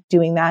at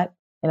doing that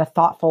in a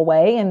thoughtful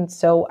way. And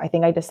so I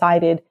think I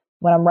decided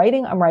when I'm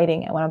writing, I'm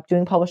writing. And when I'm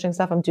doing publishing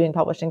stuff, I'm doing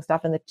publishing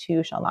stuff, and the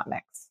two shall not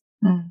mix.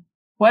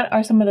 What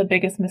are some of the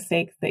biggest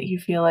mistakes that you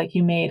feel like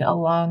you made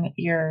along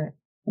your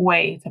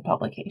way to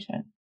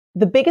publication?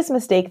 The biggest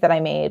mistake that I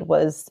made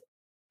was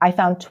I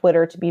found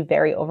Twitter to be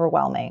very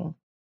overwhelming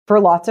for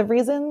lots of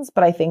reasons.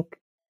 But I think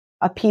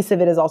a piece of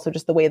it is also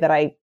just the way that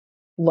I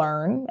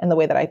learn and the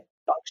way that I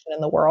function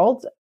in the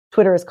world.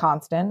 Twitter is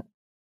constant.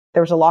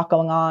 There was a lot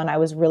going on. I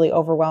was really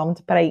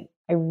overwhelmed, but I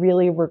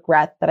really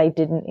regret that I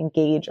didn't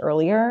engage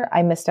earlier.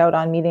 I missed out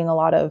on meeting a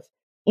lot of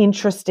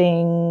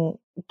interesting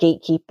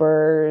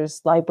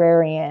gatekeepers,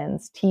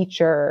 librarians,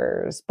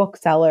 teachers,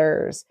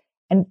 booksellers,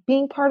 and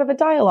being part of a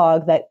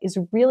dialogue that is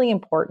really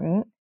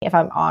important. If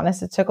I'm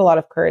honest, it took a lot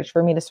of courage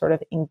for me to sort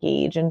of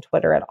engage in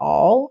Twitter at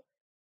all.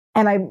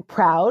 And I'm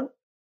proud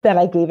that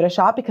I gave it a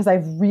shot because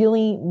I've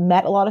really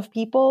met a lot of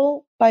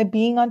people by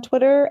being on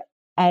Twitter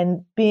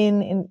and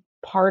been in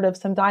part of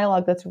some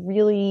dialogue that's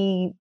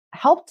really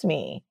helped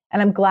me.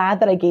 And I'm glad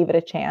that I gave it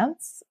a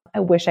chance. I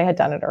wish I had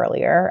done it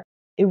earlier.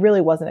 It really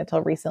wasn't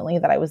until recently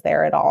that I was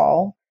there at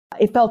all.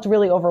 It felt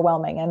really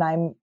overwhelming.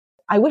 And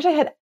I wish I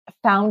had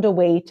found a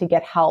way to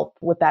get help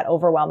with that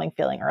overwhelming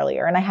feeling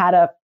earlier. And I had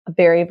a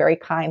very, very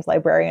kind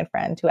librarian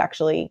friend who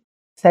actually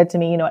said to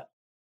me, you know what,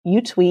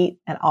 you tweet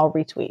and I'll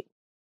retweet.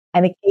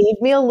 And it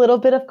gave me a little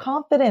bit of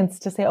confidence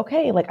to say,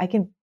 okay, like I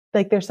can,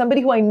 like there's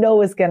somebody who I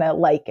know is going to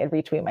like and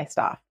retweet my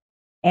stuff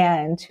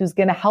and who's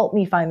going to help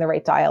me find the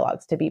right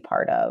dialogues to be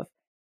part of.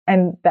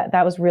 And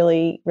that was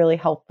really, really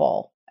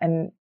helpful.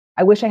 And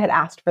I wish I had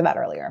asked for that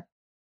earlier.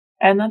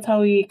 And that's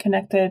how we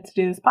connected to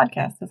do this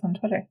podcast, is on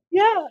Twitter.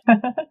 Yeah.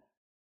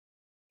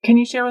 Can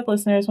you share with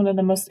listeners one of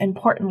the most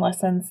important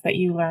lessons that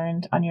you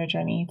learned on your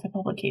journey to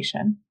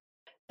publication?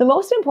 The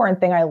most important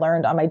thing I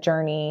learned on my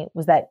journey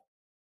was that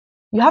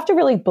you have to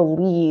really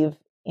believe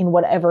in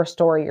whatever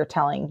story you're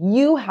telling.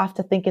 You have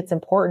to think it's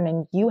important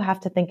and you have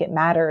to think it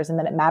matters and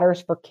that it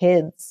matters for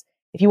kids.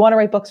 If you want to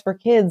write books for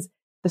kids,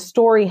 the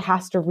story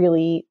has to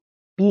really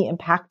be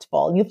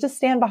impactful. You have to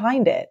stand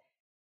behind it.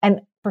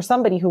 And for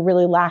somebody who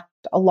really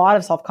lacked a lot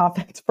of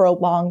self-confidence for a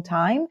long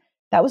time,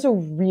 that was a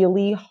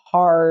really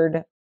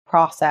hard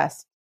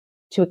process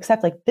to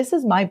accept. Like, this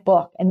is my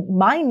book and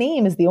my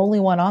name is the only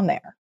one on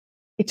there.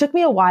 It took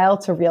me a while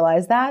to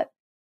realize that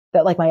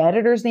like my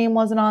editor's name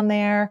wasn't on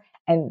there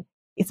and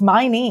it's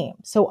my name.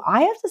 So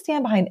I have to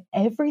stand behind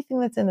everything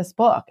that's in this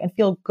book and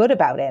feel good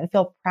about it and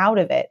feel proud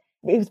of it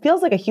it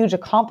feels like a huge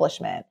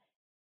accomplishment,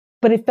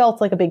 but it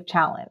felt like a big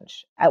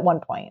challenge at one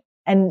point.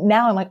 And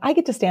now I'm like, I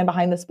get to stand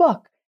behind this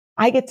book.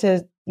 I get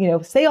to,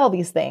 say all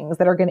these things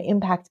that are going to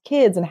impact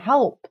kids and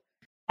help.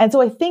 And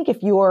so I think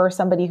if you're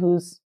somebody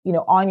who's,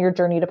 on your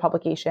journey to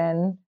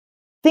publication,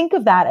 think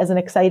of that as an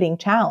exciting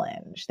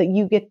challenge that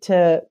you get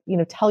to,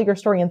 tell your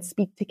story and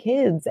speak to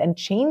kids and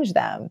change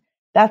them.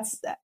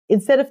 That's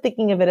instead of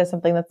thinking of it as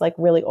something that's like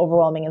really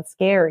overwhelming and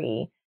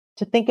scary,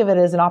 to think of it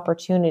as an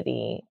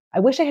opportunity. I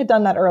wish I had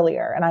done that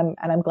earlier, and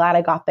I'm glad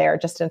I got there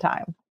just in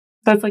time.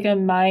 So it's like a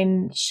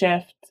mind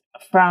shift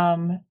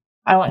from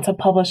I want to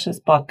publish this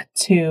book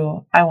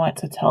to I want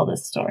to tell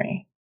this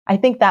story. I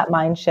think that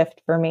mind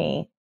shift for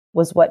me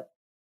was what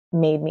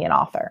made me an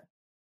author.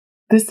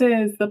 This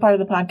is the part of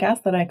the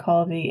podcast that I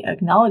call the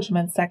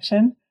acknowledgement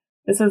section.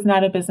 This is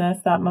not a business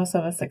that most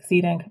of us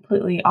succeed in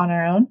completely on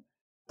our own.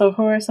 So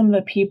who are some of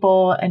the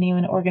people and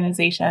even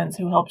organizations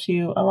who helped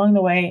you along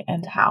the way,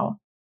 and how?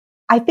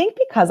 I think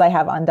because I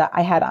had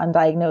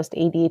undiagnosed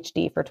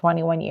ADHD for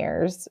 21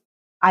 years,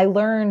 I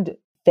learned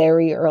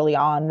very early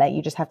on that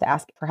you just have to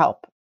ask for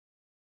help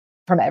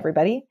from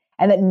everybody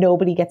and that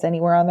nobody gets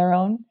anywhere on their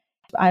own.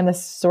 I'm a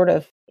sort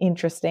of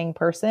interesting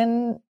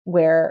person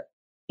where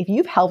if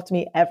you've helped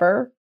me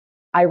ever,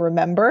 I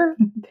remember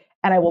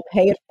and I will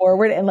pay it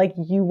forward, and like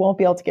you won't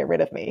be able to get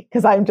rid of me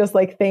because I'm just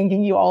like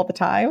thanking you all the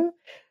time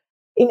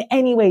in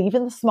any way,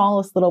 even the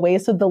smallest little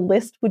ways. So the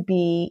list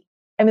the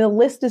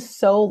list is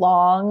so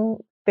long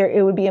there,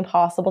 it would be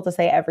impossible to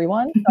say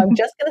everyone. So I'm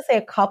just going to say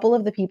a couple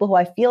of the people who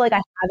I feel like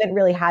I haven't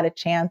really had a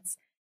chance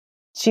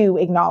to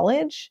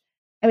acknowledge.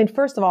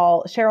 First of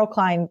all, Cheryl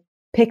Klein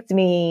picked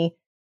me.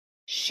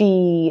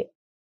 She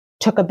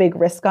took a big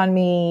risk on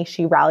me.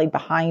 She rallied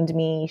behind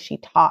me. She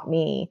taught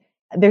me.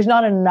 There's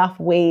not enough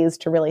ways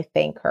to really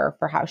thank her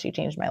for how she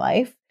changed my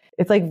life.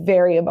 It's like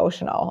very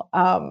emotional.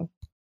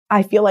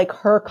 I feel like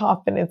her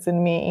confidence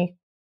in me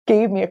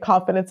gave me a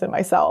confidence in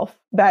myself,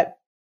 that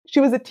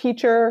she was a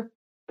teacher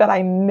that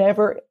I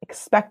never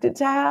expected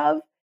to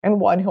have,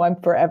 and one who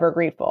I'm forever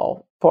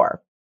grateful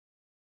for.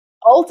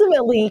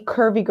 Ultimately,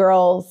 Curvy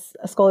Girls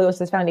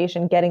Scoliosis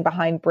Foundation getting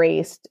behind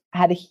Braced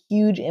had a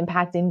huge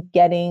impact in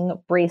getting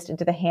Braced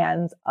into the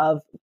hands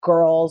of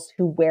girls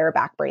who wear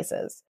back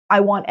braces. I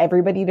want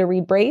everybody to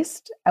read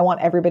Braced. I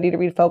want everybody to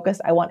read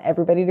Focus. I want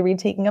everybody to read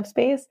Taking Up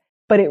Space.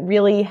 But it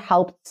really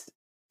helped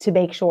to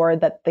make sure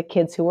that the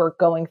kids who were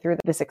going through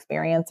this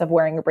experience of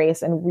wearing a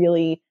brace and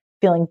really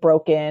feeling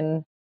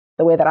broken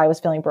the way that I was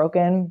feeling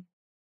broken,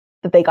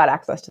 that they got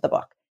access to the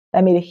book.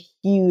 That made a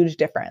huge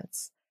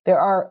difference. There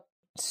are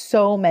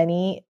so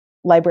many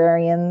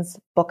librarians,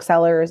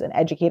 booksellers, and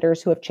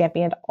educators who have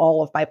championed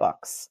all of my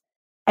books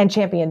and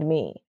championed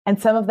me.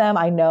 And some of them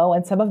I know,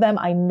 and some of them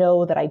I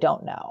know that I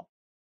don't know.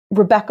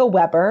 Rebecca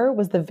Weber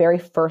was the very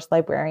first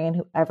librarian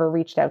who ever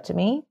reached out to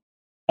me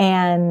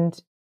and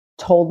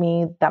told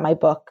me that my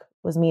book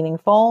was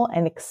meaningful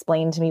and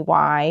explained to me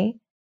why.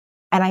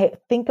 And I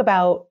think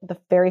about the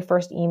very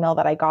first email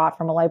that I got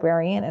from a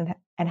librarian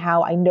and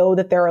how I know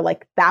that there are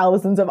like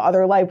thousands of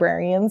other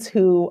librarians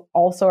who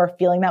also are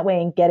feeling that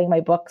way and getting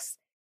my books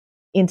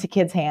into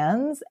kids'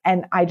 hands.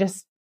 And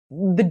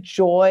the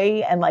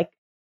joy and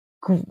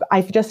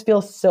I just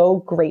feel so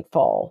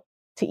grateful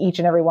to each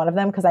and every one of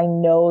them, because I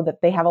know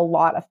that they have a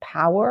lot of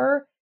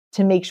power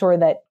to make sure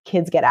that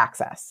kids get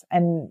access.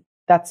 And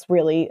that's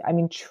really,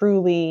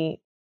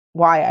 truly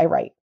why I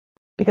write,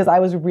 because I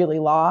was really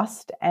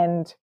lost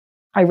and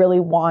I really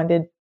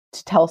wanted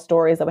to tell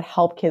stories that would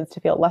help kids to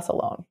feel less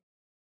alone.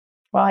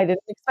 Well, I didn't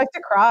expect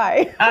to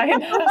cry. I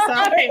know,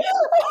 sorry.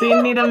 Do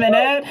you need a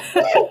minute?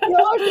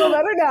 No, I feel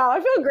better now.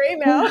 I feel great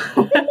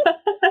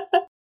now.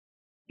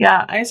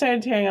 Yeah, I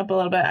started tearing up a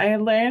little bit. I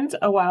had learned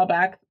a while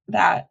back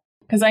that,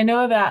 because I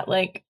know that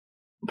like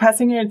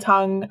pressing your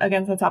tongue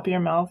against the top of your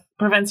mouth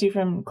prevents you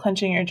from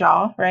clenching your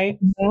jaw, right?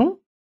 Mm-hmm.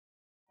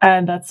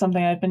 And that's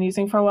something I've been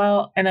using for a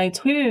while. And I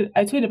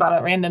tweeted about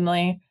it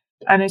randomly.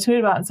 And I tweeted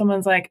about it, and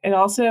someone's like, it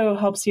also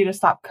helps you to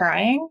stop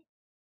crying.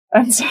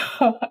 And so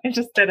I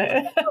just did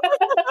it.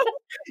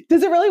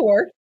 Does it really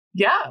work?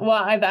 Yeah.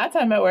 Well, at that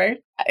time it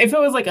worked. If it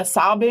was like a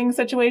sobbing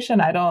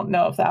situation, I don't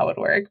know if that would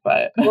work,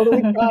 but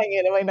totally trying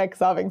it in my next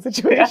sobbing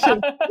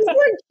situation.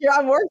 Yeah.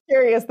 I'm more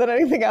curious than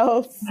anything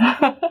else.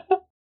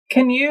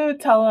 Can you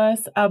tell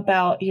us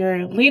about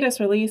your latest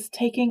release,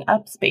 Taking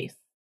Up Space?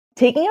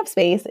 Taking Up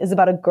Space is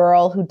about a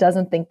girl who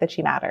doesn't think that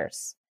she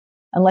matters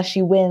unless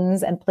she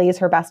wins and plays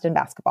her best in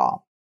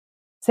basketball.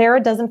 Sarah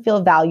doesn't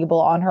feel valuable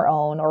on her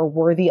own or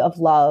worthy of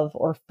love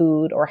or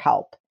food or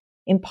help,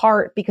 in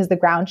part because the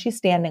ground she's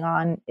standing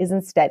on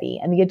isn't steady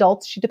and the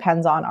adults she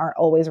depends on aren't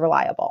always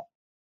reliable.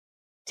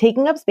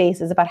 Taking Up Space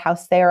is about how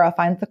Sarah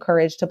finds the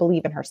courage to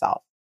believe in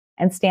herself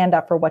and stand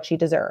up for what she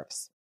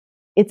deserves.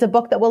 It's a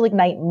book that will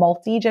ignite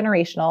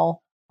multi-generational,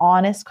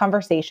 honest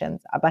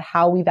conversations about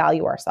how we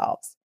value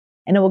ourselves,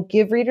 and it will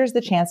give readers the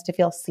chance to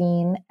feel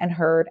seen and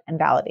heard and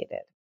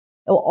validated.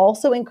 It will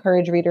also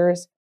encourage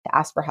readers to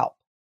ask for help.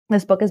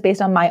 This book is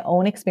based on my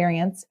own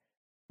experience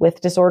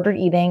with disordered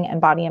eating and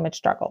body image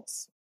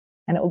struggles,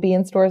 and it will be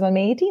in stores on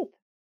May 18th.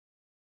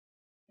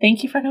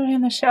 Thank you for coming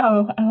on the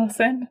show,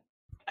 Allison.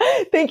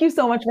 Thank you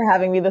so much for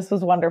having me. This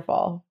was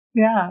wonderful.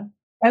 Yeah.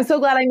 I'm so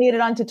glad I made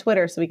it onto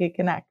Twitter so we could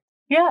connect.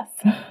 Yes.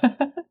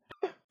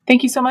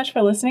 Thank you so much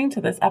for listening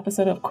to this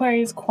episode of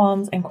Queries,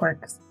 Qualms, and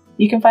Quirks.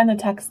 You can find the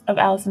text of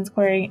Allison's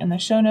query in the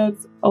show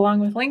notes,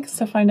 along with links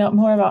to find out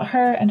more about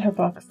her and her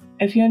books.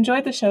 If you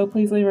enjoyed the show,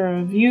 please leave a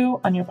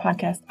review on your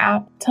podcast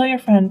app, tell your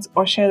friends,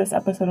 or share this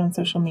episode on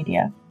social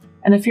media.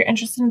 And if you're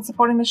interested in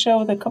supporting the show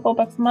with a couple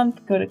bucks a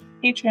month, go to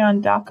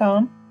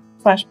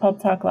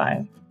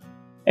patreon.com/pubtalklive.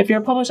 If you're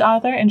a published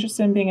author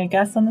interested in being a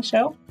guest on the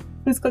show,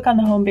 please click on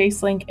the home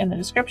base link in the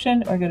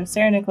description or go to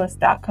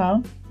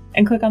sarahnicholas.com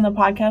and click on the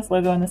podcast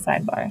logo in the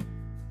sidebar.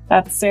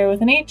 That's Sarah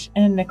with an H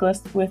and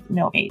Nicholas with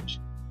no H.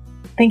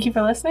 Thank you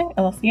for listening,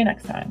 and we'll see you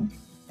next time.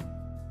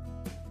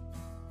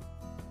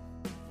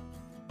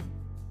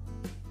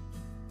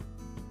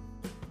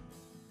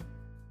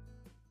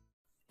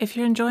 If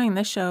you're enjoying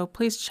this show,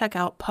 please check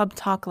out Pub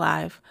Talk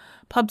Live.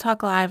 Pub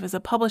Talk Live is a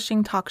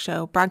publishing talk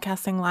show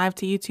broadcasting live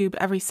to YouTube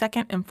every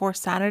second and fourth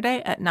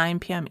Saturday at 9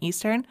 p.m.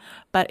 Eastern,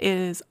 but it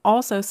is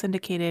also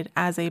syndicated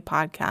as a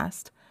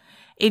podcast.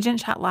 Agent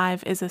Chat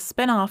Live is a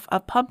spin-off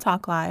of Pub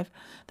Talk Live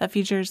that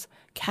features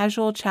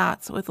casual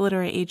chats with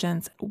literary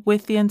agents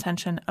with the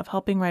intention of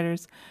helping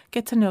writers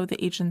get to know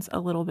the agents a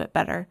little bit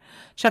better.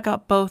 Check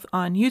out both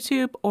on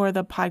YouTube or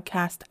the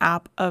podcast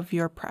app of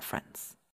your preference.